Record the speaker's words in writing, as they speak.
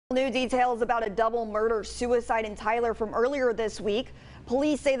New details about a double murder-suicide in Tyler from earlier this week.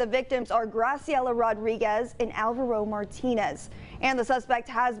 Police say the victims are Graciela Rodriguez and Alvaro Martinez, and the suspect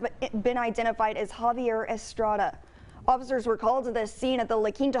has been identified as Javier Estrada. Officers were called to the scene at the La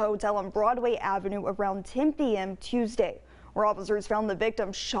Quinta Hotel on Broadway Avenue around 10 p.m. Tuesday, where officers found the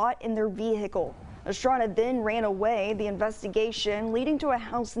victim shot in their vehicle. Estrada then ran away. The investigation leading to a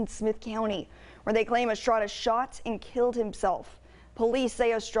house in Smith County, where they claim Estrada shot and killed himself. Police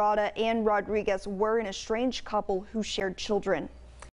say Estrada and Rodriguez were an estranged couple who shared children.